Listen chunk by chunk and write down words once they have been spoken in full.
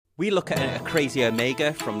We look at a crazy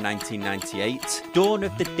Omega from 1998, Dawn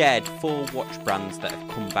of the Dead, 4 watch brands that have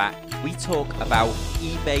come back. We talk about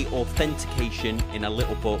eBay authentication in a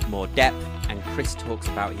little bit more depth, and Chris talks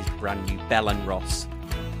about his brand new Bell & Ross.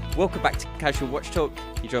 Welcome back to Casual Watch Talk.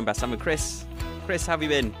 You're joined by Sam and Chris. Chris, how have you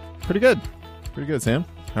been? Pretty good, Sam.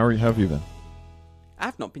 How have you been?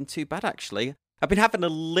 I've not been too bad, actually. I've been having a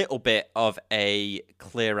little bit of a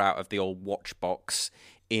clear out of the old watch box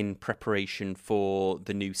in preparation for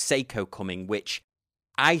the new Seiko coming, which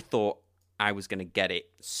I thought I was going to get it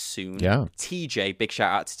soon. Yeah. TJ, big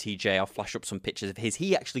shout out to TJ. I'll flash up some pictures of his.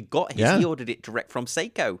 He actually got his. Yeah. He ordered it direct from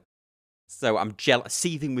Seiko. So I'm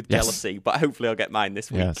seething with jealousy, but hopefully I'll get mine this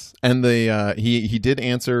week. Yes. And the he did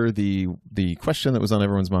answer the question that was on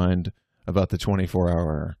everyone's mind about the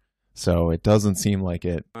 24-hour. So it doesn't seem like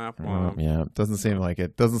it. It doesn't seem like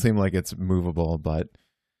it. Doesn't seem like it's movable, but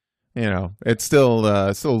you know, it's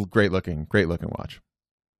still great looking watch.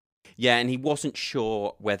 Yeah, and he wasn't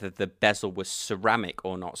sure whether the bezel was ceramic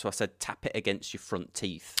or not. So I said, tap it against your front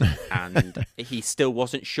teeth. And he still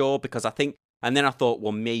wasn't sure because I think, and then I thought,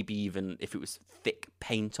 well, maybe even if it was thick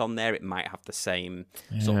paint on there, it might have the same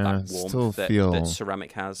sort of that warmth that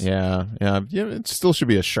ceramic has. Yeah. It still should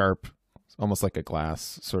be a sharp, almost like a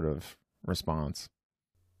glass sort of response.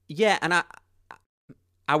 Yeah, and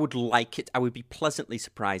I would like it. I would be pleasantly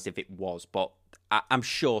surprised if it was, but I'm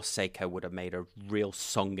sure Seiko would have made a real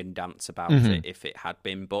song and dance about it if it had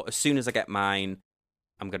been. But as soon as I get mine,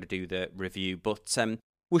 I'm going to do the review. But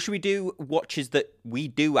well, should we do watches that we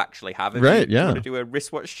do actually have? Right, yeah. Want to do a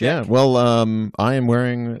wristwatch check? Yeah, well, I am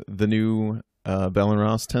wearing the new Bell &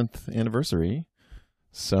 Ross 10th anniversary,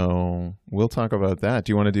 so we'll talk about that.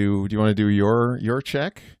 Do you want to do your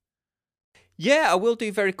check? Yeah, I will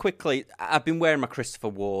do very quickly. I've been wearing my Christopher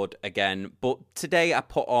Ward again, but today I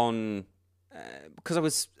put on because I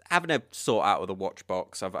was having a sort out of the watch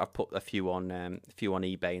box. I've put a few on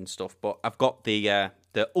eBay and stuff, but I've got the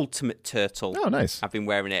Ultimate Turtle. Oh, nice! I've been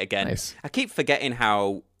wearing it again. Nice. I keep forgetting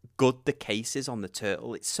how good the case is on the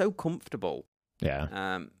Turtle. It's so comfortable.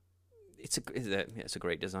 Yeah. It's a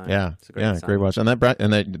great design. Yeah, it's a great design. Great watch. And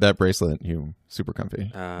that bracelet, super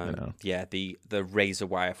comfy. Yeah, the razor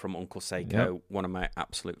wire from Uncle Seiko, one of my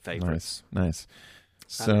absolute favorites. Nice.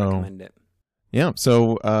 So, I recommend it. Yeah.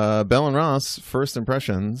 So Bell & Ross, first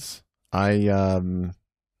impressions. I mean,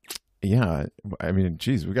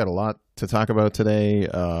 geez, we got a lot to talk about today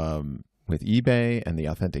with eBay and the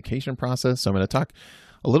authentication process. So I'm going to talk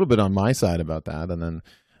a little bit on my side about that, and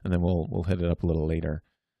then we'll hit it up a little later.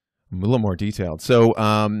 A little more detailed. So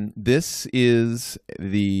this is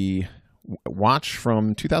the watch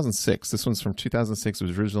from 2006. This one's from 2006. It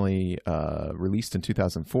was originally released in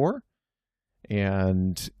 2004.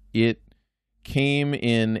 And it came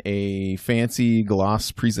in a fancy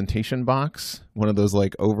gloss presentation box, one of those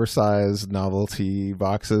like oversized novelty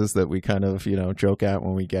boxes that we kind of, joke at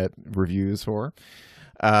when we get reviews for.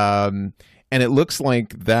 And it looks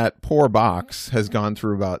like that poor box has gone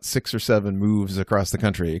through about 6 or 7 moves across the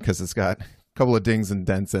country because it's got a couple of dings and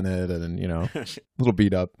dents in it and, a little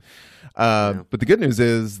beat up. But the good news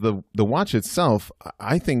is the watch itself,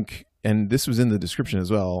 I think, and this was in the description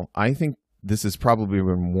as well, I think this has probably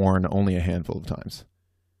been worn only a handful of times.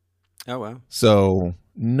 Oh, wow. So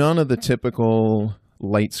none of the typical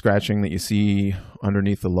light scratching that you see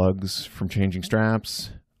underneath the lugs from changing straps.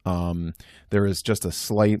 There is just a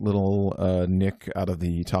slight little nick out of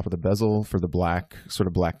the top of the bezel for the black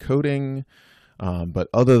coating. But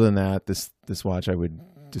other than that, this watch I would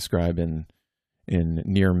describe in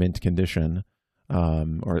near mint condition,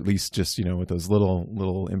 or at least just, with those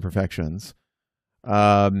little imperfections.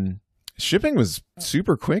 Shipping was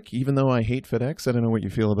super quick, even though I hate FedEx. I don't know what you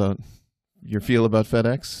feel about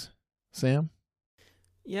FedEx, Sam?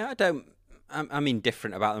 Yeah, I don't. I'm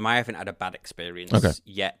indifferent about them. I haven't had a bad experience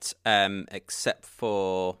yet, except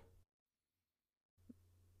for...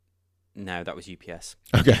 No, that was UPS.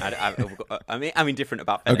 Okay. I'm indifferent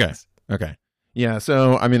about FedEx. Okay. Yeah,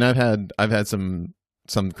 so, I mean, I've had some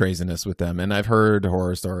craziness with them, and I've heard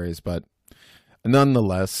horror stories, but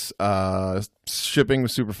nonetheless, shipping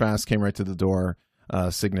was super fast, came right to the door,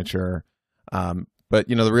 signature. But,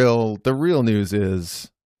 the real news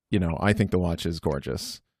is, I think the watch is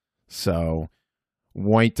gorgeous. So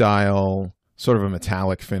white dial, sort of a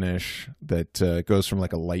metallic finish that goes from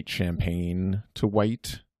like a light champagne to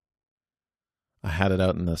white. I had it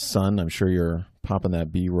out in the sun. I'm sure you're popping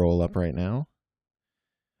that B-roll up right now.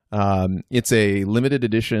 It's a limited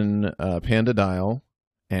edition Panda dial.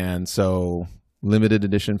 And so limited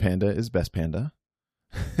edition Panda is best Panda.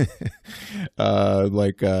 So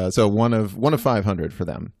one of 500 for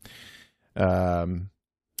them.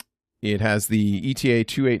 it has the ETA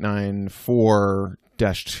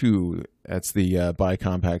 28994-2. That's the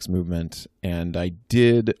bicompax movement, and I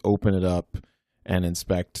did open it up and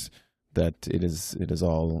inspect that it is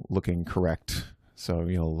all looking correct. So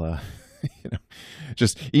you'll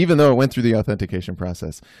just even though it went through the authentication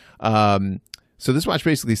process. So this watch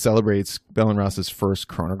basically celebrates Bell and Ross's first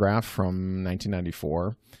chronograph from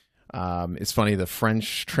 1994. It's funny, the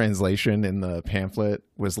French translation in the pamphlet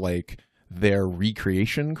was like their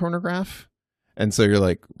recreation chronograph. And so you're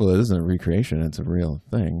like, well, it isn't a recreation, it's a real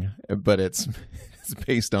thing. But it's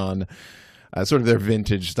based on sort of their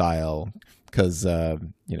vintage style because, they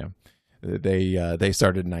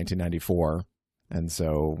started in 1994. And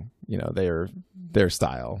so, their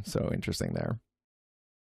style. So interesting there.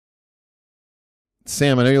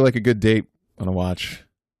 Sam, I know you like a good date on a watch.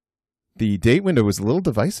 The date window was a little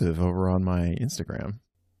divisive over on my Instagram.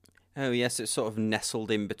 Oh, yes, it's sort of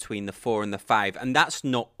nestled in between the 4 and the 5. And that's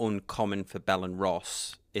not uncommon for Bell and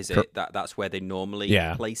Ross, is it? That's where they normally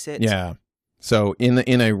place it? Yeah. So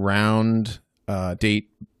in a round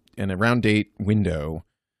date window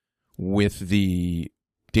with the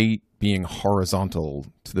date being horizontal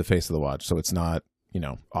to the face of the watch. So it's not,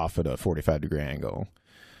 off at a 45-degree angle.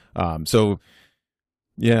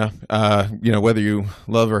 Whether you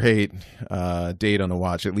love or hate date on a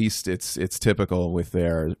watch, at least it's typical with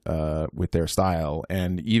their style.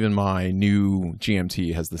 And even my new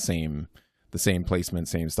GMT has the same placement,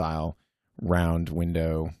 same style, round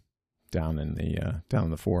window down in the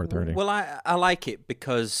 430. Well, I like it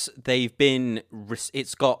because they've been.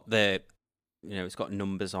 It's got it's got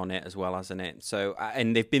numbers on it as well, hasn't it? So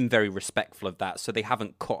and they've been very respectful of that. So they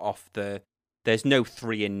haven't cut off there's no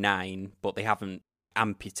 3 and 9, but they haven't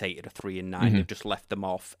amputated a 3 and 9. They've just left them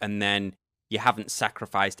off, and then you haven't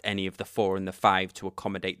sacrificed any of the 4 and the 5 to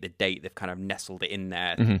accommodate the date. They've kind of nestled it in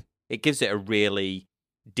there. It gives it a really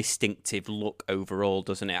distinctive look overall,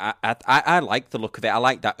 doesn't it? I like the look of it. I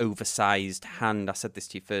like that oversized hand. I said this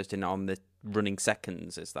to you first, on the running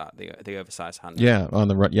seconds. Is that the oversized hand? Yeah, on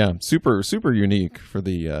the run. Yeah, super unique for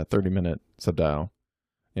the 30-minute subdial.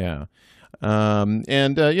 Yeah.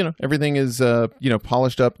 Everything is,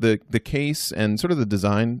 polished up. The case and sort of the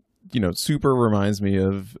design, super reminds me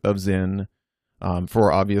of Zinn,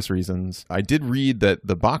 for obvious reasons. I did read that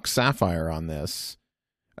the box sapphire on this,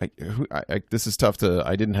 this is tough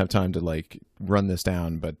I didn't have time to run this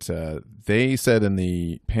down, but, they said in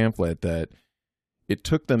the pamphlet that it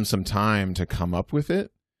took them some time to come up with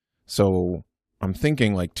it. So I'm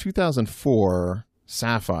thinking 2004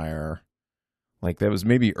 sapphire, that was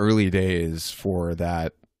maybe early days for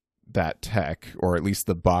that tech, or at least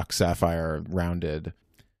the box sapphire rounded.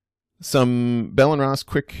 Some Bell & Ross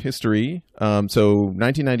quick history. So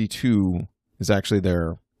 1992 is actually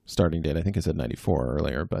their starting date. I think I said 94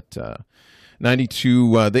 earlier, but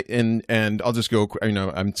 92. And I'll just go.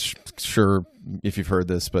 I'm sure if you've heard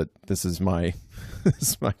this, but this is my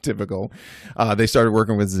typical. They started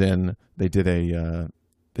working with Zinn. They did a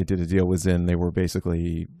deal with Zinn. They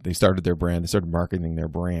started their brand. They started marketing their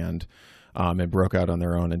brand, and broke out on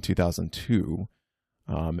their own in 2002.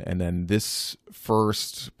 And then this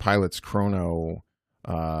first Pilot's Chrono,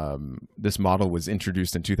 this model was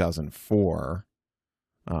introduced in 2004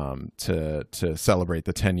 to celebrate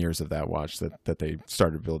the 10 years of that watch that they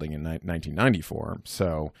started building in 1994.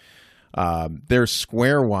 So their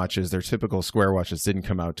square watches, their typical square watches, didn't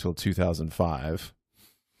come out till 2005.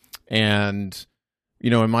 And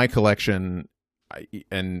in my collection,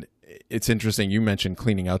 and it's interesting, you mentioned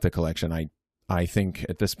cleaning out the collection. I think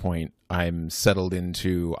at this point I'm settled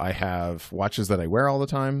into, I have watches that I wear all the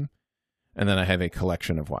time, and then I have a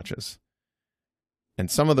collection of watches. And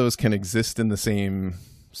some of those can exist in the same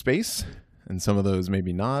space, and some of those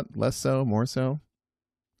maybe not, less so, more so.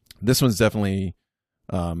 This one's definitely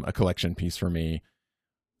a collection piece for me.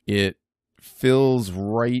 It fills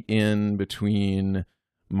right in between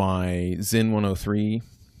my Zinn 103,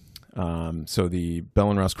 so the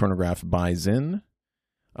Bell & Ross chronograph by Zinn,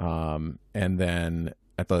 and then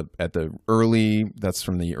at the early, that's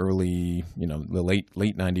from the early, the late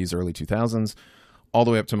 90s, early 2000s, all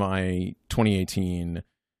the way up to my 2018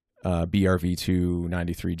 BRV2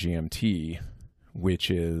 93 GMT, which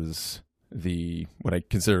is what I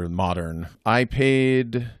consider modern. I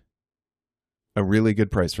paid a really good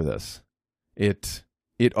price for this. It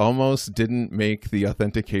almost didn't make the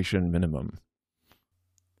authentication minimum.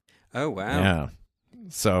 Oh, wow. Yeah.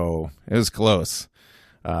 So it was close.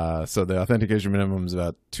 So the authentication minimum is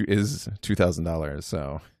is $2,000.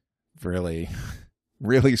 So really,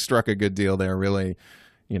 really struck a good deal there. Really,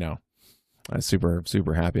 I was super,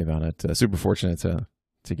 super happy about it. Super fortunate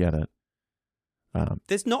to get it.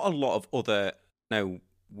 There's not a lot of other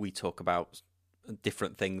we talk about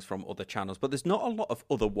different things from other channels, but there's not a lot of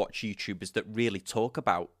other watch YouTubers that really talk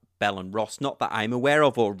about Bell and Ross, not that I'm aware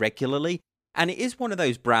of or regularly. And it is one of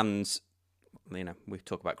those brands, you know, we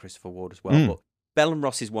talk about Christopher Ward as well, but Bell and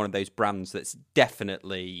Ross is one of those brands that's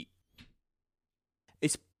definitely,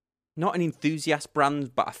 it's not an enthusiast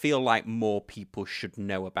brand, but I feel like more people should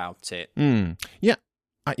know about it. Yeah.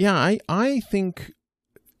 I think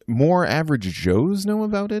more average Joes know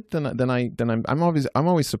about it than I'm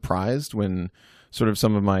always surprised when sort of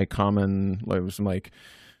some of my common, like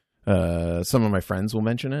some of my friends will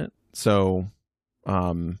mention it. So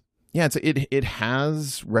yeah, it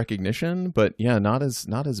has recognition, but yeah, not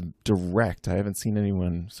as direct. I haven't seen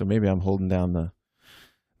anyone, so maybe I'm holding down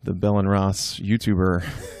the Bell and Ross YouTuber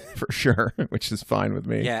for sure, which is fine with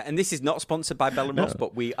me. Yeah, and this is not sponsored by Bell and Ross,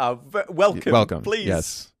 but we are welcome. Welcome, please.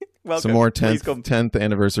 Yes, welcome. Some more 10th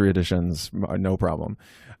anniversary editions, no problem.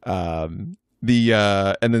 And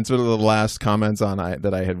then sort of the last comments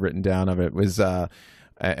that I had written down of it was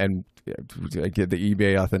and I get the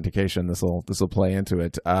eBay authentication. This will play into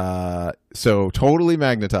it. So totally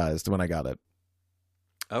magnetized when I got it.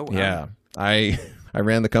 Oh wow. Yeah, I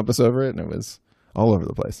ran the compass over it and it was all over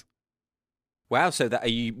the place. Wow. So but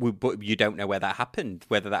you don't know where that happened,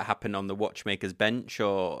 whether that happened on the watchmaker's bench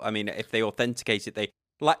or, I mean, if they authenticate it,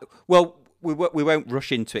 well, we won't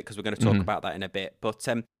rush into it because we're going to talk about that in a bit. But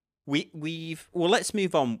let's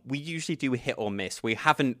move on. We usually do a hit or miss. We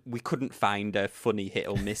couldn't find a funny hit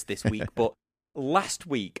or miss this week, but last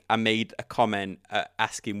week I made a comment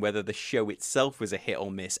asking whether the show itself was a hit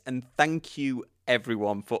or miss, and thank you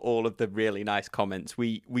everyone for all of the really nice comments.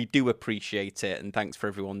 We do appreciate it, and thanks for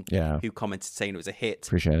everyone who commented saying it was a hit.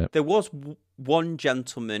 Appreciate it. There was one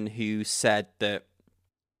gentleman who said that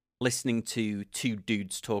listening to two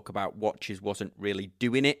dudes talk about watches wasn't really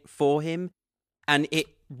doing it for him, and it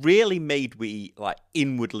really made me like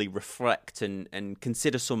inwardly reflect and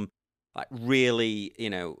consider some like really, you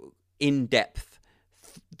know, in-depth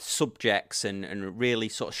subjects and really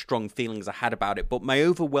sort of strong feelings I had about it. But my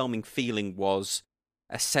overwhelming feeling was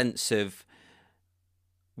a sense of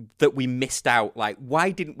that we missed out. Like,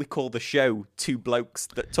 why didn't we call the show Two Blokes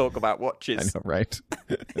That Talk About Watches? I know, right?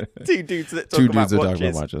 Two dudes that talk about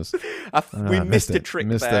watches. We missed a trick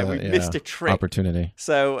there. We missed a trick. Opportunity.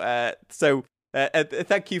 So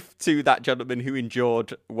thank you to that gentleman who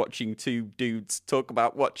enjoyed watching two dudes talk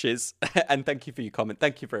about watches, and thank you for your comment.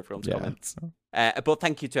 Thank you for everyone's comments. But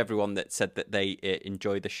thank you to everyone that said that they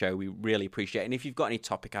enjoyed the show. We really appreciate it. And if you've got any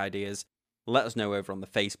topic ideas, let us know over on the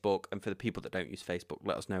Facebook. And for the people that don't use Facebook,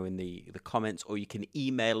 let us know in the comments, or you can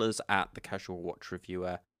email us at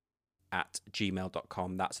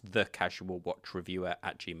thecasualwatchreviewer@gmail.com. That's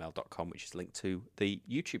thecasualwatchreviewer@gmail.com, which is linked to the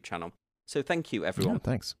YouTube channel. So thank you, everyone. Yeah,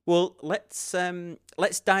 thanks. Well, let's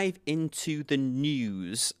dive into the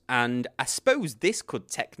news, and I suppose this could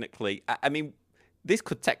technically,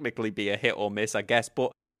 be a hit or miss, I guess.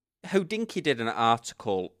 But Hodinkee did an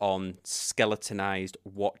article on skeletonized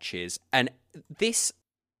watches, and this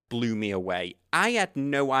blew me away. I had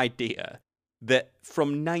no idea that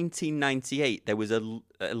from 1998 there was a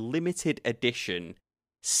limited edition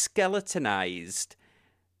skeletonized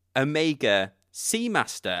Omega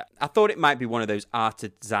Seamaster. I thought it might be one of those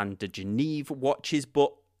Artisan de Genève watches,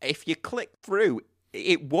 but if you click through,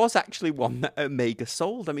 it was actually one that Omega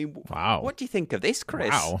sold. I mean, wow. What do you think of this,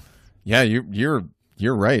 Chris? Wow. Yeah, you're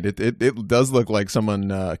right. It does look like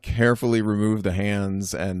someone carefully removed the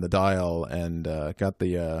hands and the dial and got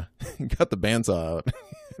the bandsaw out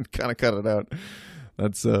and kind of cut it out.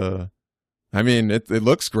 That's I mean, it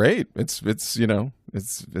looks great. It's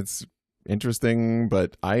interesting,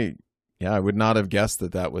 but I would not have guessed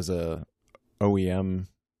that was a OEM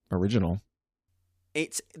original.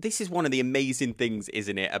 This is one of the amazing things,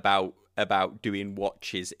 isn't it, about doing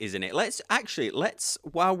watches, isn't it? Let's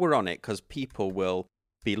while we're on it, because people will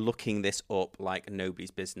be looking this up like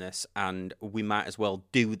nobody's business, and we might as well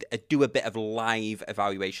do a bit of live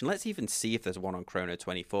evaluation. Let's even see if there's one on Chrono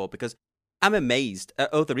 24, because I'm amazed.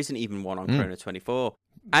 There isn't even one on Chrono 24.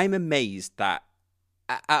 I'm amazed that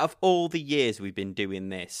out of all the years we've been doing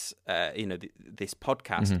this, this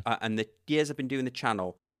podcast, and the years I've been doing the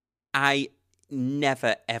channel, I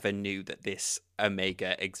never ever knew that this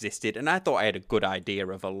Omega existed, and I thought I had a good idea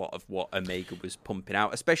of a lot of what Omega was pumping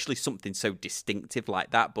out, especially something so distinctive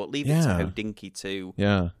like that. But leave it to Hodinkee too.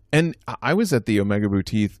 Yeah, and I was at the Omega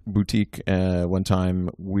boutique one time.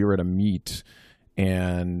 We were at a meet,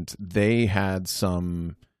 and they had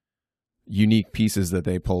some unique pieces that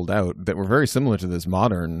they pulled out that were very similar to this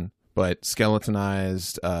modern, but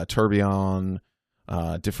skeletonized, tourbillon,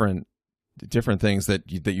 different things that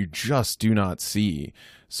you just do not see.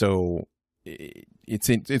 So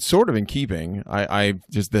it's sort of in keeping. I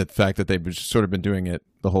just the fact that they've sort of been doing it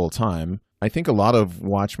the whole time. I think a lot of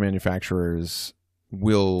watch manufacturers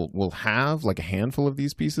will have like a handful of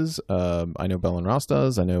these pieces. I know Bell and Ross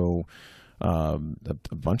does. I know a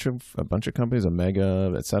bunch of companies,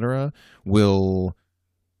 Omega, etc., will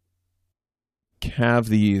have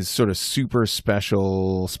these sort of super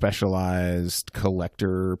specialized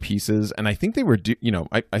collector pieces, and I think they were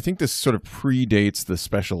I think this sort of predates the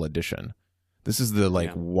special edition. This is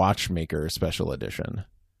the watchmaker special edition.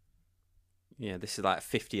 Yeah, this is like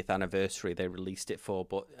 50th anniversary they released it for,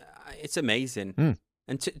 but it's amazing.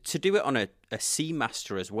 And to do it on a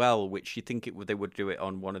Seamaster as well, which you think they would do it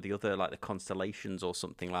on one of the other, like the Constellations or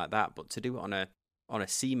something like that, but to do it on a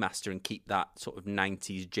Seamaster and keep that sort of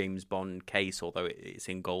 90s James Bond case, although it's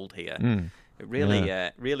in gold here,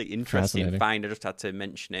 really interesting find. I just had to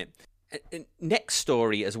mention it. Next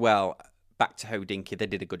story as well, back to Hodinkee. They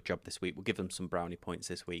did a good job this week. We'll give them some brownie points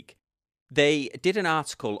this week. They did an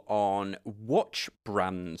article on watch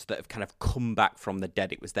brands that have kind of come back from the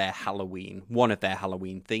dead. It was their Halloween, one of their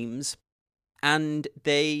Halloween themes. And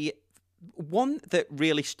they've gone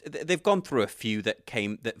through a few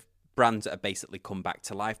that brands that have basically come back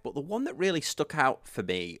to life. But the one that really stuck out for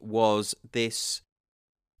me was this.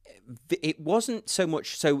 It wasn't so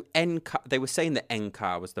much, so they were saying that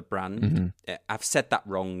Encar was the brand. Mm-hmm. I've said that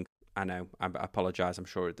wrong. I know. I apologize. I'm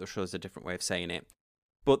sure there's a different way of saying it.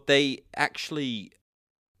 But they actually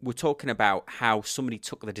were talking about how somebody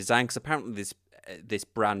took the design, because apparently this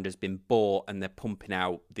brand has been bought and they're pumping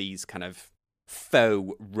out these kind of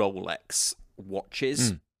faux Rolex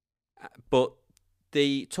watches. But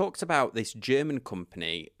they talked about this German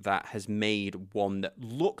company that has made one that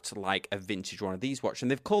looked like a vintage one of these watches,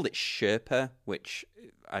 and they've called it Sherpa, which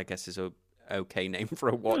I guess is a okay name for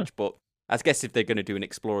a watch, but I guess if they're going to do an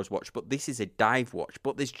explorer's watch, but this is a dive watch.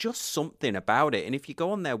 But there's just something about it. And if you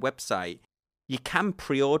go on their website, you can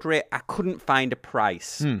pre-order it. I couldn't find a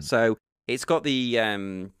price. So it's got the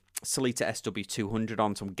Sellita SW200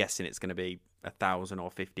 on, so I'm guessing it's going to be 1,000 or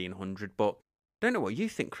 1,500. But I don't know what you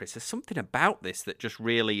think, Chris. There's something about this that just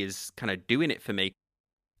really is kind of doing it for me.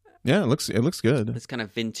 Yeah, it looks good. It's kind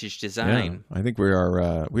of vintage design. Yeah, I think we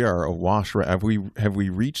are awash. Have we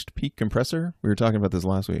reached peak compressor? We were talking about this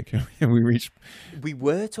last week. We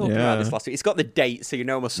were talking about this last week. It's got the date, so you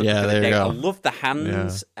know almost something for the date. I love the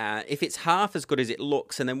hands. Yeah. If it's half as good as it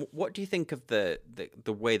looks, and then what do you think of the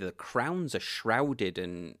way the crowns are shrouded,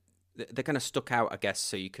 and they're kind of stuck out, I guess,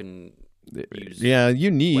 so you can use. Yeah,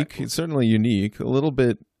 unique. It's certainly unique. A little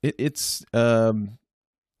bit. It's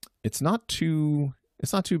not too.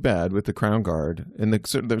 It's not too bad with the crown guard, and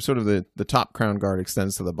the top crown guard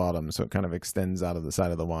extends to the bottom, so it kind of extends out of the side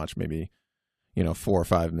of the watch, maybe 4 or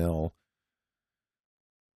 5 mil.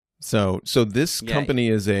 So this company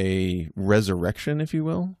is a resurrection, if you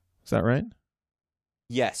will. Is that right?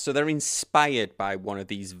 Yes. So they're inspired by one of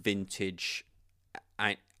these vintage.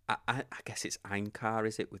 I guess it's Eincar,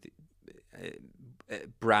 is it, with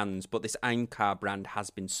brands? But this Eincar brand has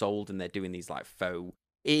been sold, and they're doing these like faux.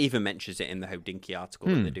 It even mentions it in the Hodinkee article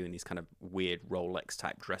that they're doing these kind of weird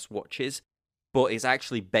Rolex-type dress watches. But it's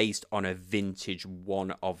actually based on a vintage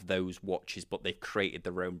one of those watches, but they've created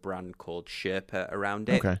their own brand called Sherpa around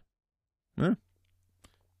it. Okay. Yeah.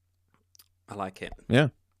 I like it. Yeah,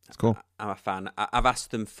 it's cool. I'm a fan. I've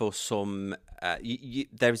asked them for some...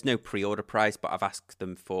 there is no pre-order price, but I've asked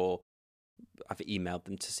them for... I've emailed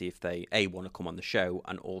them to see if they, A, want to come on the show,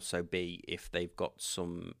 and also, B, if they've got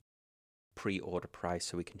some... pre-order price,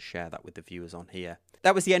 so we can share that with the viewers on here.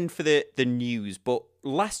 That was the end for the news, but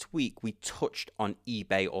last week we touched on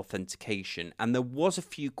eBay authentication, and there was a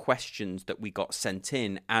few questions that we got sent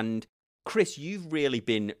in, and Chris, you've really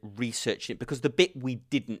been researching it, because the bit we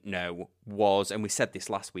didn't know was, and we said this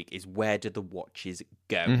last week, is where do the watches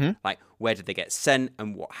go? Mm-hmm. Like, where do they get sent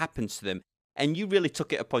and what happens to them? And you really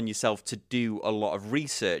took it upon yourself to do a lot of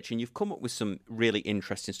research, and you've come up with some really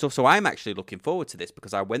interesting stuff. So I'm actually looking forward to this,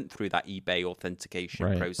 because I went through that eBay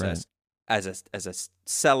authentication process as a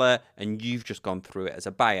seller, and you've just gone through it as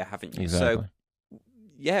a buyer, haven't you? Exactly. So,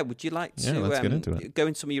 yeah, would you like to let's get into it. Go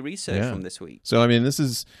into some of your research from this week? So, I mean, this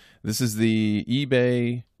is the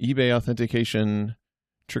eBay authentication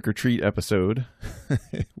trick or treat episode.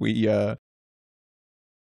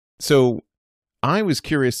 So I was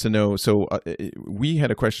curious to know, we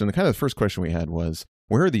had a question, the kind of the first question we had was,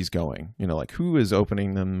 where are these going? Like, who is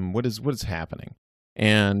opening them? What is happening?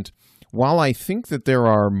 And while I think that there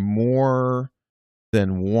are more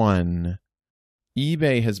than one,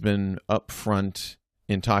 eBay has been upfront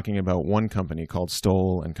in talking about one company called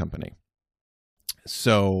Stoll & Company.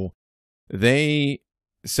 So they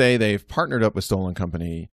say they've partnered up with Stoll &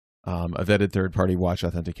 Company a vetted third-party watch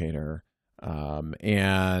authenticator,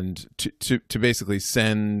 and to basically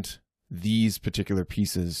send these particular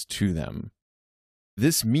pieces to them.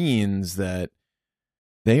 This means that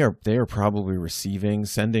they are probably receiving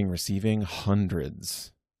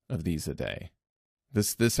hundreds of these a day.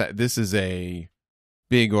 This is a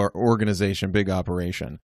big organization, big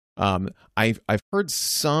operation. I've heard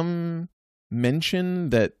some mention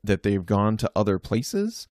that they've gone to other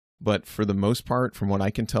places, but for the most part, from what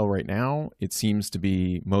I can tell right now, it seems to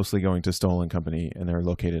be mostly going to Stolen Company, and they're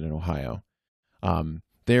located in Ohio.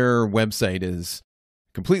 Their website is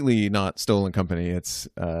completely not Stolen Company. It's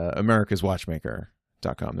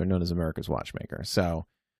americaswatchmaker.com. They're known as America's Watchmaker. So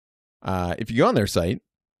if you go on their site,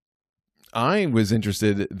 I was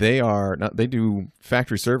interested. They do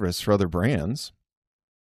factory service for other brands,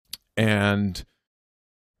 and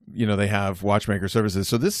they have watchmaker services.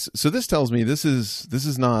 So this tells me this is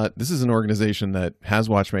an organization that has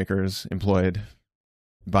watchmakers employed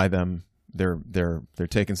by them. They're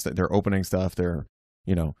taking they're opening stuff. They're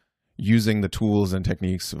using the tools and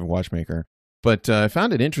techniques of a watchmaker. But I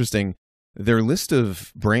found it interesting. Their list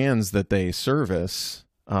of brands that they service,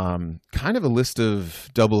 kind of a list of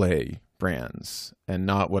AA brands, and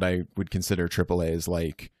not what I would consider AAAs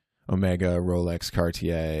like Omega, Rolex,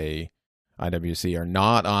 Cartier, IWC are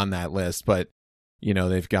not on that list. But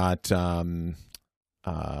they've got their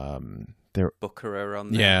Booker are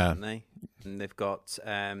on there, aren't they? And they've got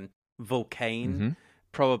Vulcane,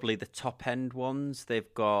 probably the top end ones.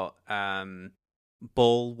 They've got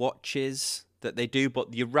Ball watches that they do,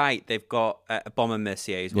 but you're right, they've got a Bomber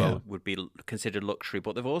Mercier as well, would be considered luxury,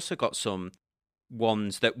 but they've also got some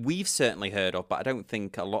ones that we've certainly heard of, but I don't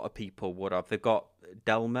think a lot of people would have. They've got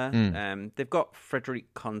Delmer, they've got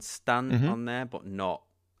Frederic Constant on there, but not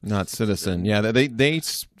Citizen. Yeah, they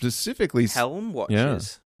specifically Helm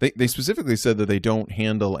watches. Yeah. They specifically said that they don't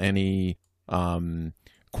handle any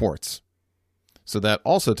quartz. So that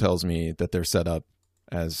also tells me that they're set up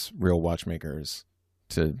as real watchmakers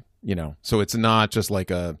to, so it's not just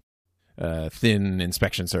like a thin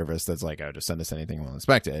inspection service that's like, oh, just send us anything, we'll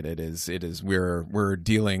inspect it. It is we're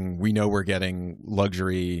dealing, we know we're getting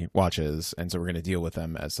luxury watches, and so we're going to deal with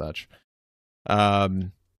them as such.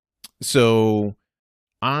 So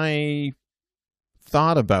I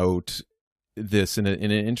thought about this in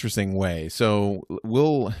an interesting way. So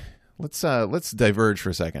let's diverge for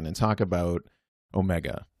a second and talk about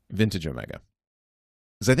Omega, vintage Omega,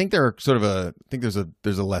 because I think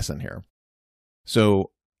there's a lesson here.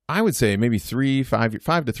 So I would say maybe 3 or 5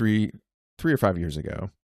 years ago,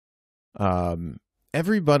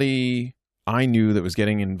 everybody I knew that was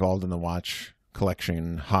getting involved in the watch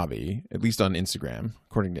collection hobby, at least on Instagram,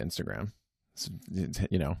 according to Instagram, this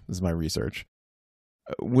is my research,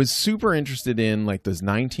 was super interested in like those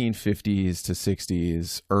 1950s to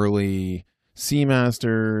 60s early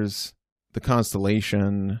Seamasters, the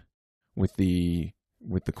Constellation with the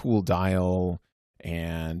cool dial,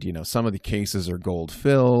 and some of the cases are gold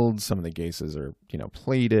filled, some of the cases are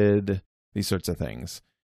plated, these sorts of things.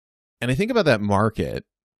 And I think about that market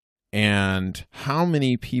and how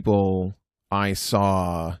many people I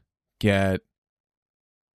saw get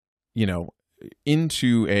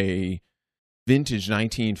into a vintage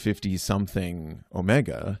 1950 something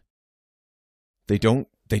Omega. They don't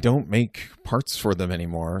make parts for them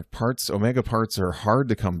anymore. Omega parts are hard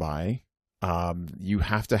to come by. You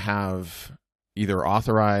have to have either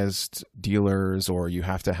authorized dealers, or you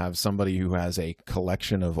have to have somebody who has a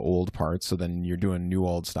collection of old parts. So then you're doing new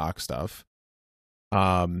old stock stuff.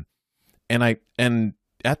 And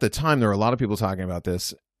at the time there were a lot of people talking about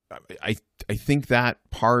this. I think that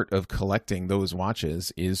part of collecting those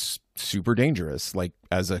watches is super dangerous. Like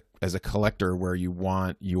as a collector, where you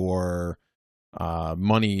want your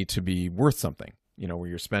money to be worth something, where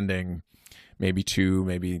you're spending maybe $2,000,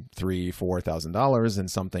 maybe $3,000, $4,000 in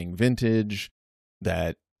something vintage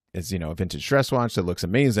that is, a vintage dress watch that looks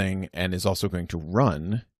amazing and is also going to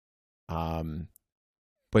run.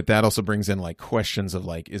 But that also brings in like questions of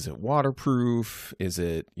like, is it waterproof? Is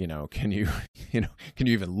it, can you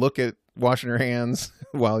even look at washing your hands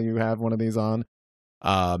while you have one of these on?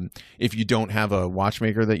 If you don't have a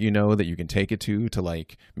watchmaker that that you can take it to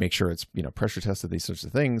like make sure it's, pressure tested, these sorts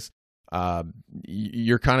of things,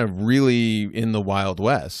 you're kind of really in the Wild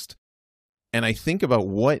West. And I think about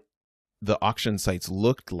what the auction sites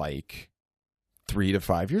looked like 3 to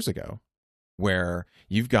 5 years ago, where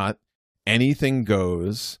you've got anything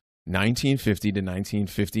goes 1950 to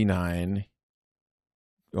 1959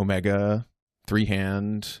 Omega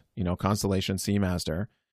 3-hand, Constellation Seamaster.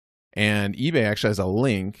 And eBay actually has a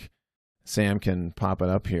link. Sam can pop it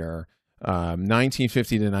up here.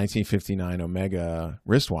 1950 to 1959 Omega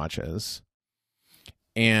wristwatches.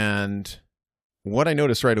 And what I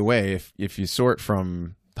noticed right away, if you sort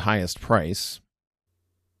from the highest price,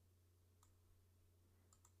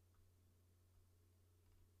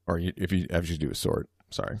 or if you actually do a sort,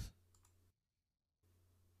 sorry,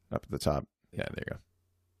 up at the top. Yeah, there you go.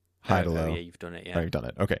 High to low. Yeah, you've done it. Yeah, oh, you've done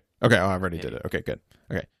it. Okay. Oh, I already did it. Okay, good.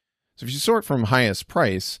 Okay, so if you sort from highest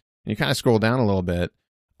price and you kind of scroll down a little bit,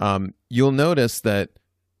 you'll notice that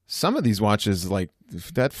some of these watches, like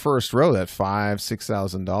that first row, that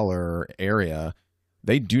 $5,000-$6,000 area,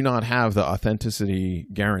 they do not have the authenticity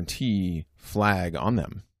guarantee flag on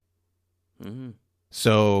them. Mm-hmm.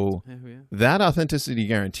 So that authenticity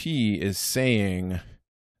guarantee is saying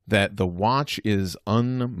that the watch is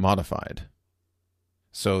unmodified,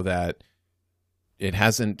 so that it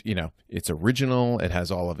hasn't, it's original. It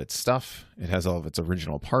has all of its stuff. It has all of its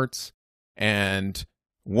original parts. And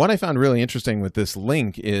what I found really interesting with this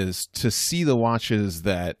link is to see the watches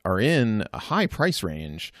that are in a high price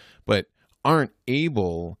range, but aren't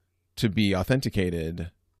able to be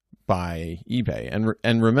authenticated by eBay.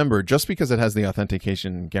 And remember, just because it has the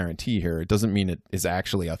authentication guarantee here, it doesn't mean it is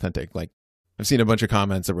actually authentic. Like, I've seen a bunch of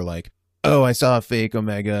comments that were like, oh, I saw a fake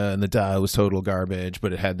Omega and the dial was total garbage,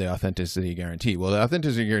 but it had the authenticity guarantee. Well, the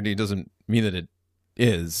authenticity guarantee doesn't mean that it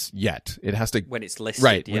is yet. It has to... When it's listed.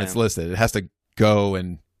 Right, when it's listed. It has to go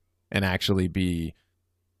and actually be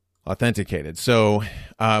authenticated. So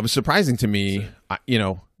it was surprising to me,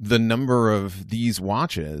 the number of these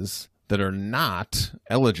watches that are not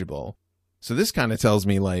eligible. So this kind of tells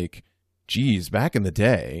me, like, geez, back in the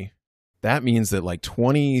day, that means that like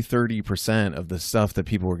 20-30% of the stuff that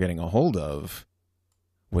people were getting a hold of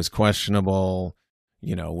was questionable,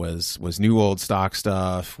 was new old stock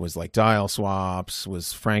stuff, was like dial swaps,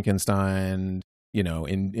 was Frankenstein,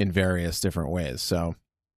 in various different ways. So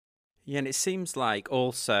yeah, and it seems like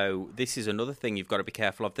also this is another thing you've got to be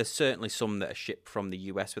careful of. There's certainly some that are shipped from the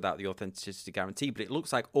US without the authenticity guarantee, but it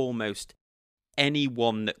looks like almost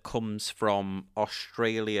anyone that comes from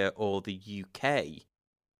Australia or the UK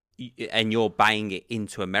and you're buying it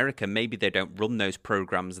into America, maybe they don't run those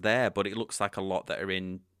programs there, but it looks like a lot that are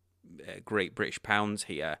in Great British pounds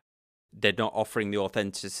here, they're not offering the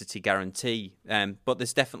authenticity guarantee. But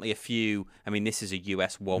there's definitely a few. I mean, this is a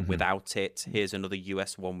US one without it. Here's another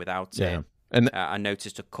US one without it. And I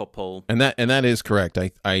noticed a couple. And that is correct.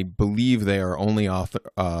 I believe they are only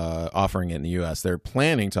offering it in the US. They're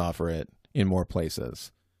planning to offer it in more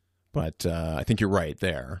places, but I think you're right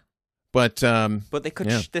there. But they could.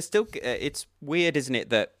 Yeah. They're still. It's weird, isn't it,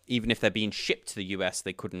 that even if they're being shipped to the US,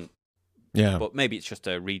 they couldn't. Yeah. But maybe it's just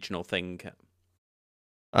a regional thing.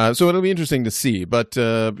 So it'll be interesting to see. But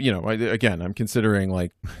again, I'm considering,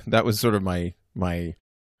 like, that was sort of my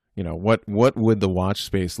what would the watch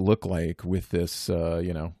space look like with this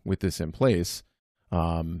with this in place,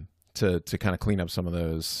 to kind of clean up some of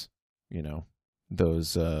those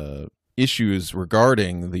issues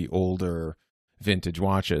regarding the older vintage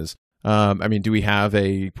watches. I mean, do we have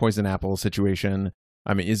a poison apple situation?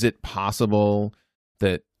 I mean, is it possible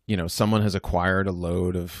that someone has acquired a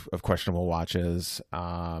load of questionable watches,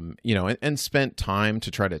 and spent time to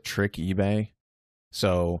try to trick eBay?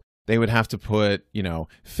 So they would have to put,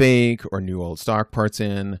 fake or new old stock parts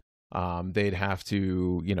in. They'd have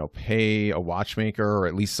to, pay a watchmaker, or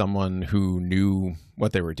at least someone who knew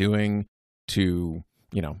what they were doing, to,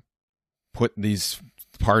 put these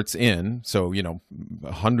parts in. So,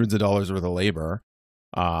 hundreds of dollars worth of labor.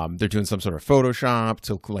 They're doing some sort of Photoshop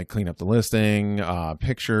to like clean up the listing,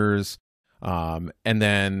 pictures. And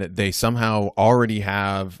then they somehow already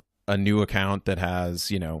have a new account that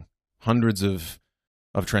has, hundreds of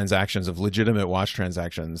transactions, of legitimate watch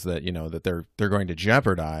transactions that, that they're going to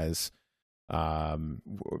jeopardize.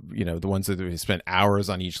 The ones that they spent hours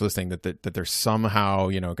on each listing, that they're somehow,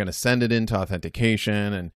 going to send it into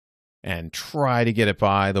authentication and try to get it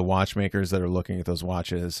by the watchmakers that are looking at those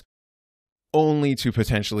watches, only to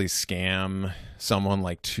potentially scam someone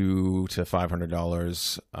like $200 to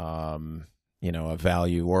 $500, of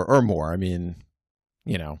value or more. I mean,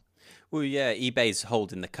 Well, yeah, eBay's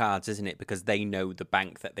holding the cards, isn't it? Because they know the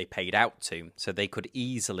bank that they paid out to, so they could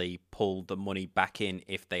easily pull the money back in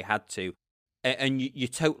if they had to. And you're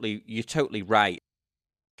totally right.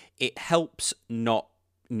 It helps not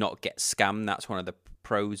get scammed. That's one of the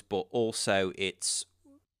pros, but also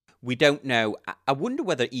we don't know. I wonder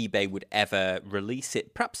whether eBay would ever release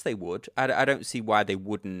it. Perhaps they would. I don't see why they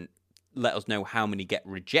wouldn't let us know how many get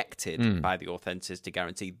rejected by the authenticity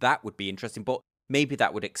guarantee. That would be interesting, but maybe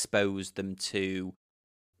that would expose them to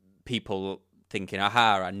people thinking,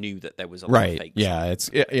 aha, I knew that there was a lot of Right. fakes.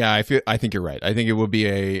 Yeah, I think you're right. I think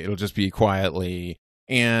it'll just be quietly.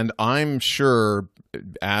 And I'm sure,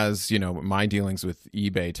 as you know, my dealings with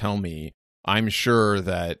eBay tell me, I'm sure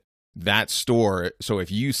that store, so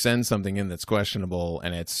if you send something in that's questionable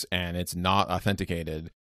and it's not authenticated,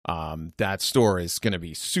 that store is going to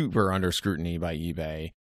be super under scrutiny by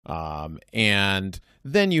eBay. And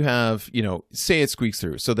then you have, say it squeaks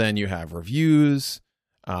through. So then you have reviews,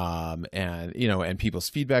 and people's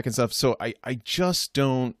feedback and stuff. So I just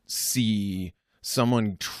don't see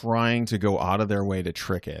someone trying to go out of their way to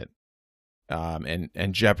trick it,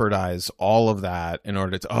 and jeopardize all of that in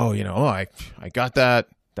order to, I got that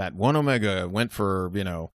one Omega went for,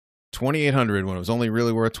 2,800 when it was only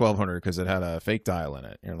really worth 1,200 because it had a fake dial in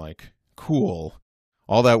it. You're like, cool,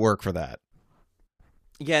 all that work for that.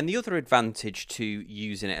 Yeah, and the other advantage to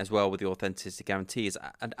using it as well with the authenticity guarantee is,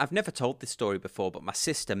 and I've never told this story before, but my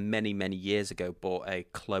sister many, many years ago bought a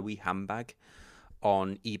Chloe handbag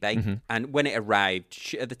on eBay, Mm-hmm. and when it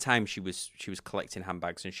arrived, at the time she was collecting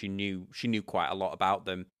handbags, and she knew quite a lot about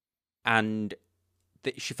them, and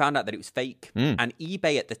she found out that it was fake, and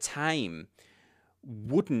eBay at the time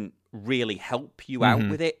wouldn't really help you out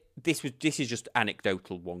with it. This is just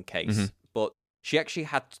anecdotal one case, but she actually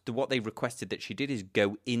had what they requested that she did is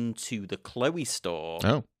go into the Chloe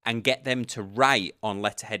store and get them to write on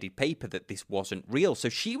letterheaded paper that this wasn't real. So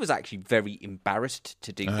she was actually very embarrassed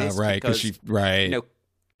to do this, right? Because she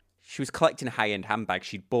was collecting high-end handbags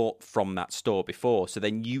she'd bought from that store before. So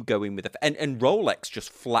then you go in with and Rolex just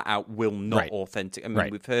flat out will not authenticate. I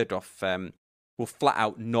mean, we've heard of will flat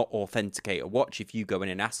out not authenticate a watch if you go in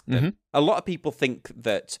and ask them. A lot of people think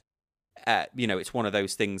that it's one of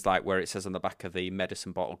those things like where it says on the back of the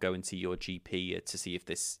medicine bottle, go and see your GP to see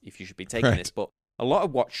if you should be taking this. But a lot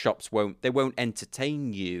of watch shops won't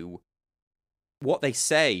entertain you. What they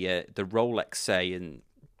say, the Rolex say, and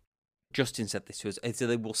Justin said this was, is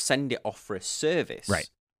they will send it off for a service,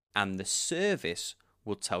 and the service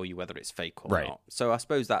will tell you whether it's fake or not. So I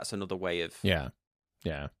suppose that's another way of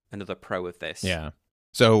another pro of this. Yeah.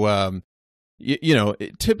 So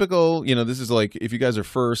typical, this is like, if you guys are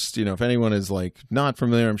first, if anyone is like not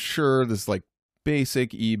familiar, I'm sure this is like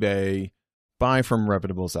basic eBay, buy from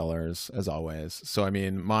reputable sellers as always. So, I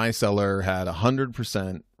mean, my seller had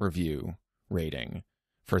 100% review rating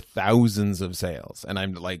for thousands of sales. And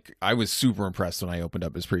I was super impressed when I opened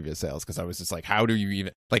up his previous sales, because I was just like, how can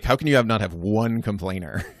you not have one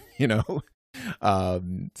complainer,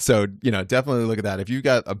 So, definitely look at that. If you've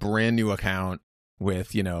got a brand new account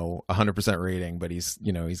with 100% rating, but he's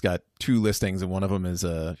got two listings, and one of them is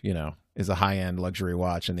a high-end luxury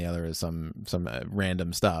watch and the other is some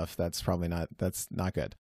random stuff, that's not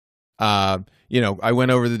good. I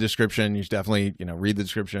went over the description. You should definitely read the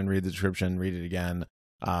description, read it again.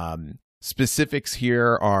 Specifics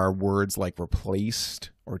here are words like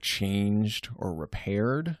replaced or changed or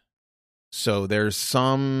repaired. So there's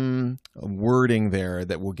some wording there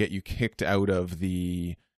that will get you kicked out of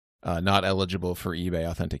the not eligible for eBay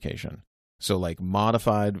authentication. So like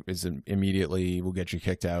modified is immediately will get you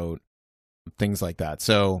kicked out, things like that.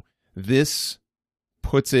 So this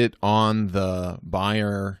puts it on the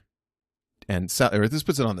buyer and this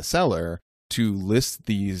puts it on the seller to list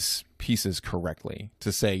these pieces correctly,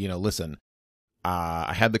 to say, listen,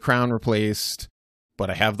 I had the crown replaced, but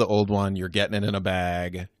I have the old one. You're getting it in a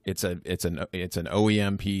bag. It's an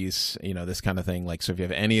OEM piece, this kind of thing. Like, so if you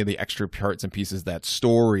have any of the extra parts and pieces, that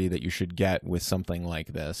story that you should get with something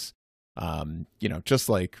like this, just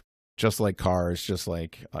like cars, just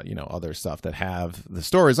like, other stuff that have the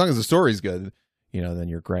story, as long as the story's good, then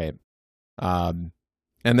you're great. And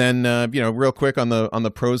then, real quick on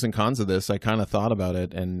the pros and cons of this, I kind of thought about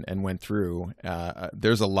it and went through,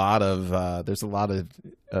 there's a lot of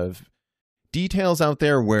details out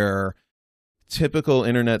there where typical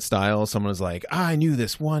internet style, someone is like, I knew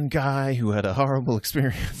this one guy who had a horrible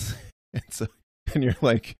experience. and you're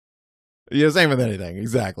like, same with anything.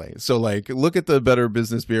 Exactly. So like, look at the Better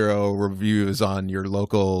Business Bureau reviews on your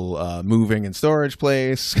local moving and storage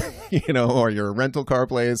place, or your rental car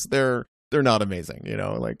place. They're not amazing.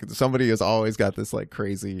 Like somebody has always got this like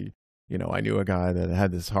crazy, I knew a guy that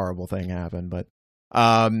had this horrible thing happen, but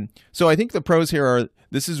so I think the pros here are,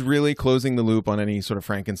 this is really closing the loop on any sort of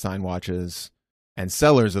Frankenstein watches and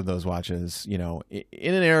sellers of those watches, in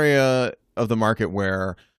an area of the market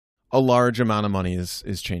where a large amount of money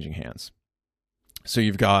is changing hands. So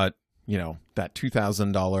you've got, that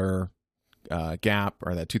 $2,000 gap,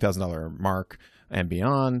 or that $2,000 mark and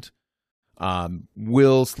beyond.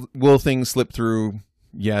 Will things slip through?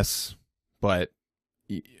 Yes, but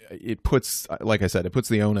it puts, like I said, it puts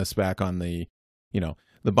the onus back on the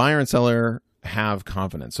buyer and seller have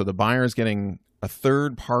confidence. So the buyer is getting a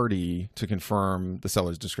third party to confirm the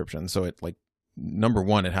seller's description. So it, like, number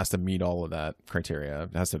one, it has to meet all of that criteria.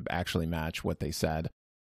 It has to actually match what they said.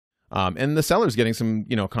 And the seller's getting some,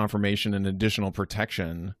 confirmation and additional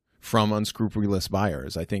protection from unscrupulous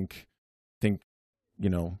buyers. I think,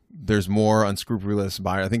 there's more unscrupulous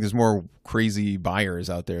buyers. I think there's more crazy buyers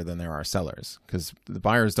out there than there are sellers, because the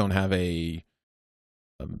buyers don't have a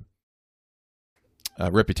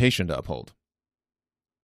reputation to uphold.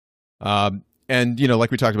 And,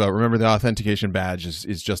 like we talked about, remember the authentication badge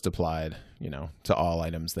is just applied, to all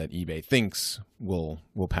items that eBay thinks will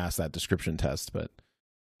pass that description test. But,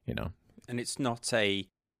 And it's not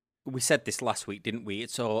we said this last week, didn't we?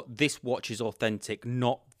 It's this watch is authentic,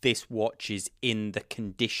 not this watch is in the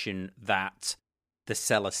condition that the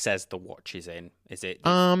seller says the watch is in. Is it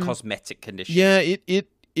cosmetic condition? Yeah,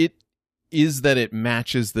 it is that it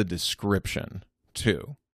matches the description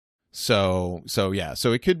too. So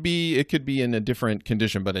it could be in a different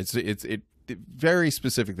condition, but it's very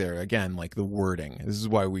specific there. Again, like the wording. This is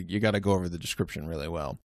why you got to go over the description really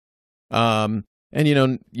well. And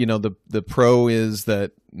the pro is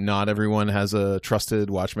that not everyone has a trusted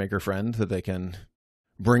watchmaker friend that they can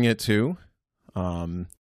bring it to. And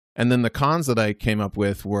then the cons that I came up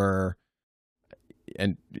with were,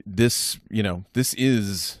 and this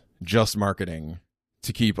is just marketing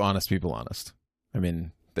to keep honest people honest. I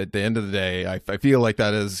mean, at the end of the day, I feel like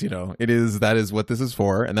that is, that is what this is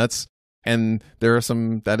for. And there are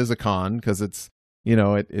that is a con, because it's,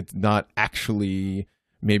 it's not actually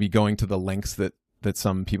maybe going to the lengths that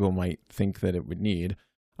some people might think that it would need.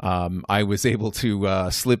 I was able to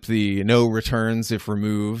slip the no returns if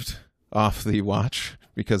removed off the watch,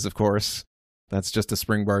 because of course that's just a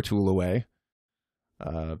spring bar tool away.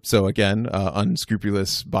 So again,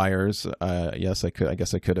 unscrupulous buyers, yes, I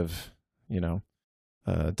guess I could have,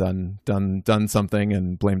 done something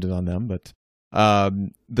and blamed it on them. But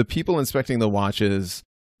the people inspecting the watches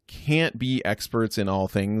can't be experts in all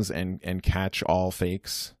things and catch all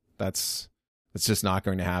fakes. It's just not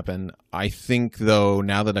going to happen. I think, though,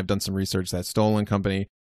 now that I've done some research, that Stolen Company,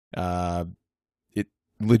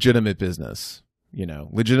 legitimate business,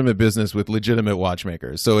 legitimate business with legitimate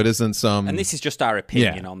watchmakers. So it isn't some. And this is just our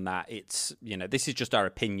opinion on that. It's, this is just our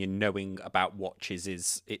opinion. Knowing about watches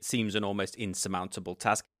it seems an almost insurmountable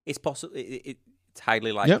task. It's possible. It's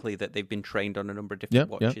highly likely that they've been trained on a number of different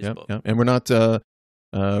watches. But... And we're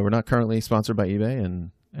not currently sponsored by eBay,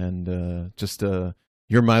 and just.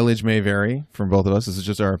 Your mileage may vary from both of us. This is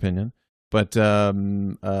just our opinion, but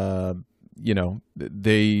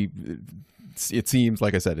it seems,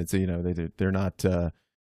 like I said, it's they're not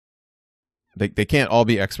they can't all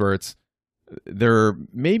be experts. They're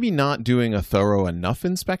maybe not doing a thorough enough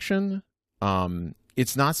inspection.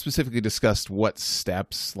 It's not specifically discussed what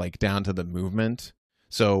steps, like down to the movement.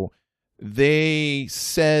 So they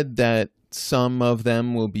said that some of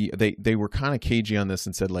them will be, they were kind of cagey on this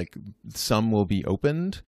and said, like, some will be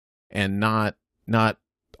opened and not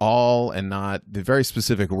all, and not the very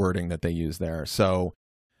specific wording that they use there. So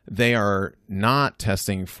they are not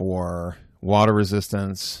testing for water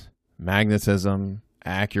resistance, magnetism,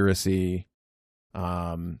 accuracy.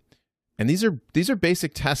 And these are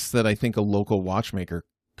basic tests that I think a local watchmaker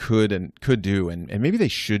could do. And maybe they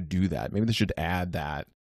should do that. Maybe they should add that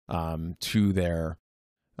to their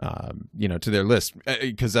to their list,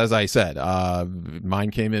 because as I said, mine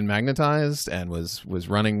came in magnetized and was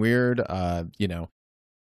running weird.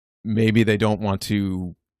 Maybe they don't want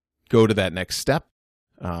to go to that next step,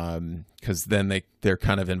 because then they're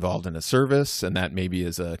kind of involved in a service, and that maybe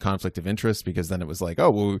is a conflict of interest, because then it was like, oh,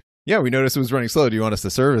 well, yeah, we noticed it was running slow. Do you want us to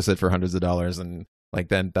service it for hundreds of dollars? And like,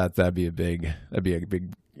 then that'd be a big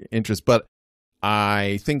interest. But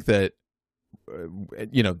I think that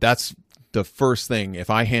that's the first thing. If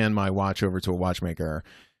I hand my watch over to a watchmaker,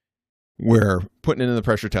 we're putting it in the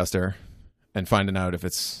pressure tester and finding out if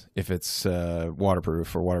it's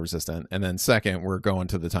waterproof or water resistant. And then second, we're going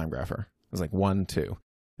to the time grapher. It's like 1, 2.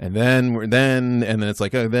 And then it's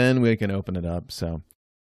like, oh, then we can open it up. So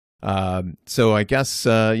I guess,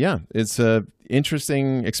 it's a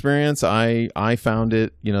interesting experience. I found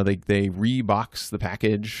it, they rebox the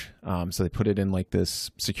package. So they put it in like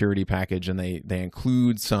this security package, and they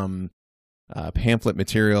include some pamphlet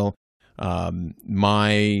material.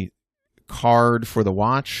 My card for the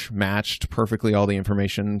watch matched perfectly all the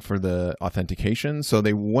information for the authentication. So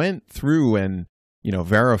they went through and,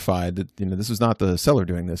 verified that, this was not the seller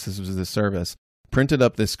doing this. This was the service. Printed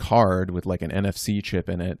up this card with like an NFC chip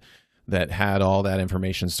in it that had all that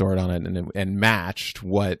information stored on it, and matched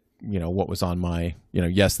what was on my,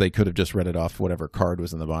 yes, they could have just read it off whatever card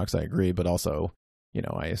was in the box. I agree. But also,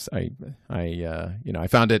 I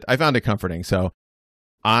found it comforting. So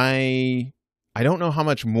I don't know how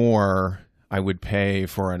much more I would pay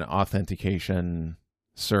for an authentication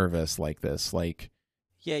service like this. Like,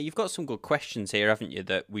 yeah, you've got some good questions here, haven't you?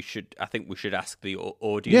 That I think we should ask the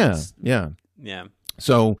audience. Yeah.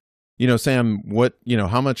 So, Sam,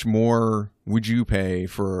 how much more would you pay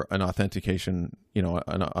for an authentication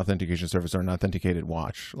service or an authenticated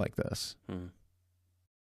watch like this?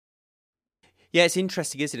 Yeah, it's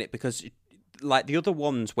interesting, isn't it? Because like the other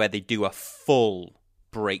ones where they do a full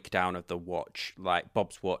breakdown of the watch, like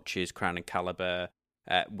Bob's Watches, Crown and Caliber,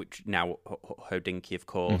 which now Hodinkee, of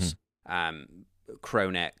course,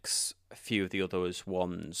 Chronex, a few of the others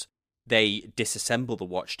ones, they disassemble the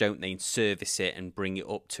watch, don't they, and service it and bring it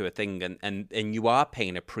up to a thing, and you are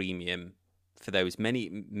paying a premium for those,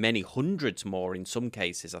 many hundreds more in some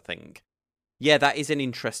cases, I think. Yeah, that is an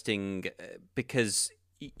interesting because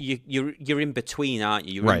you're in between, aren't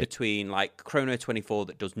you? You're in between like Chrono 24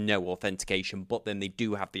 that does no authentication, but then they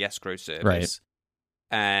do have the escrow service.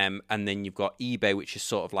 Right. And then you've got eBay, which is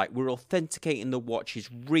sort of like, we're authenticating the watch is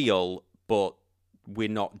real, but we're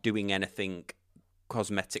not doing anything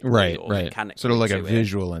cosmetically or mechanically. Sort of like a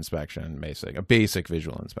visual inspection, basically. A basic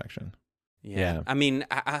visual inspection. Yeah. I mean,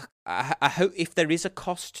 I hope if there is a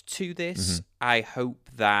cost to this, I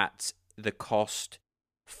hope that the cost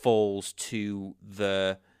falls to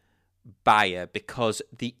the buyer, because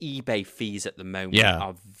the eBay fees at the moment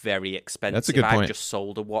are very expensive. That's a good point. I just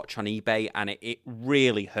sold a watch on eBay and it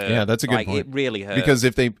really hurt. Yeah, that's a good point. It really hurt. Because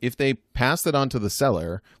if they pass it on to the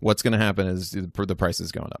seller, what's going to happen is the price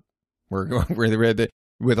is going up.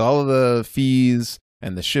 With all of the fees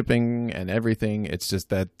and the shipping and everything, it's just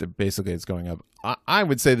that basically it's going up. I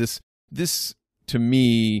would say this to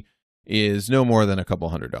me is no more than a couple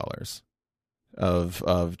 $100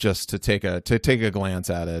 of just to take a glance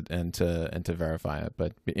at it and to verify it.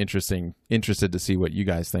 But interested to see what you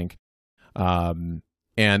guys think,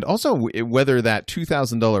 and also whether that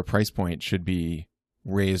 $2,000 price point should be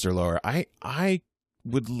raised or lower. I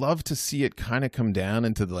would love to see it kind of come down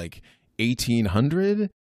into like 1,800,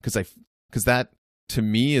 because that to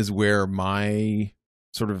me is where my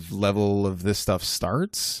sort of level of this stuff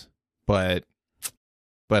starts, but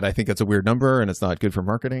I think that's a weird number and it's not good for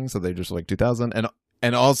marketing. So they just like 2,000.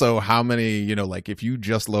 And also how many, like if you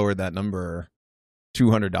just lowered that number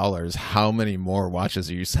 $200, how many more watches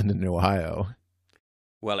are you sending to Ohio?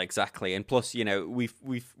 Well, exactly. And plus,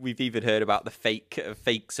 we've even heard about the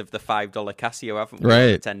fakes of the $5 Casio, haven't we?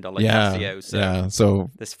 Right. The $10 Casio. So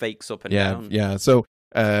there's fakes up and down. Yeah. So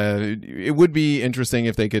it would be interesting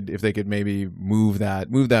if they could maybe move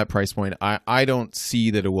that price point. I don't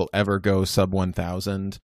see that it will ever go sub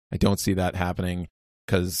 1,000. I don't see that happening,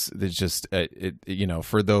 because there's just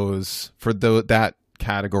for that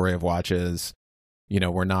category of watches,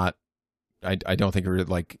 we're not. I don't think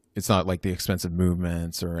it's not like the expensive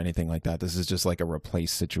movements or anything like that. This is just like a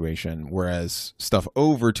replace situation. Whereas stuff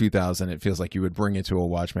over 2,000, it feels like you would bring it to a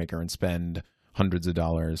watchmaker and spend hundreds of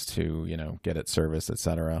dollars to get it serviced,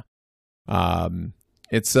 etc.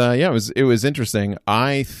 It was interesting.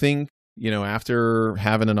 I think after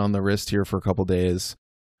having it on the wrist here for a couple days,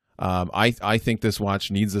 I think this watch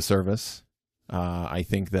needs a service. I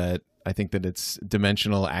think that its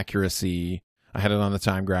dimensional accuracy, I had it on the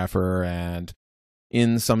time grapher, and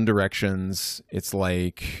in some directions it's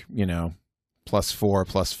like +4,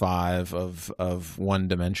 +5 of one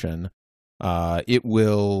dimension. It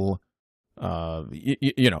will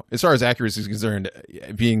as far as accuracy is concerned,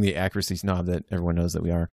 being the accuracy snob that everyone knows that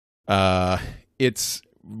we are, it's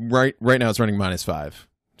right now it's running -5.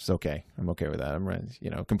 It's okay. I'm okay with that. I'm running,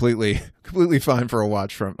 completely fine for a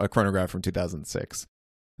watch from a chronograph from 2006.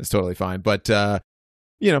 It's totally fine. But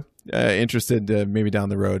interested, maybe down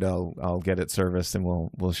the road I'll get it serviced and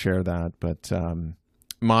we'll share that. But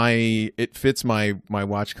it fits my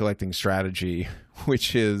watch collecting strategy,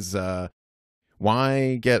 which is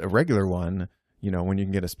why get a regular one, when you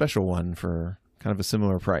can get a special one for kind of a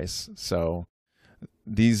similar price. So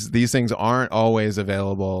these things aren't always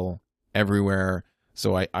available everywhere.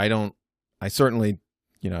 So I certainly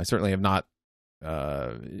have not,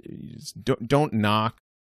 don't knock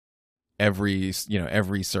every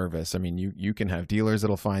service. I mean, you can have dealers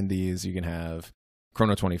that'll find these, you can have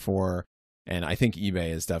Chrono 24, and I think eBay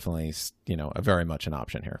is definitely, a very much an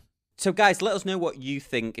option here. So guys, let us know what you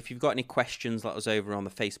think. If you've got any questions, let us over on the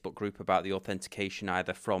Facebook group about the authentication,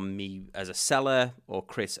 either from me as a seller or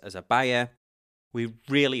Chris as a buyer. We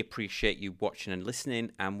really appreciate you watching and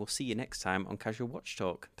listening, and we'll see you next time on Casual Watch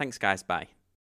Talk. Thanks guys, bye.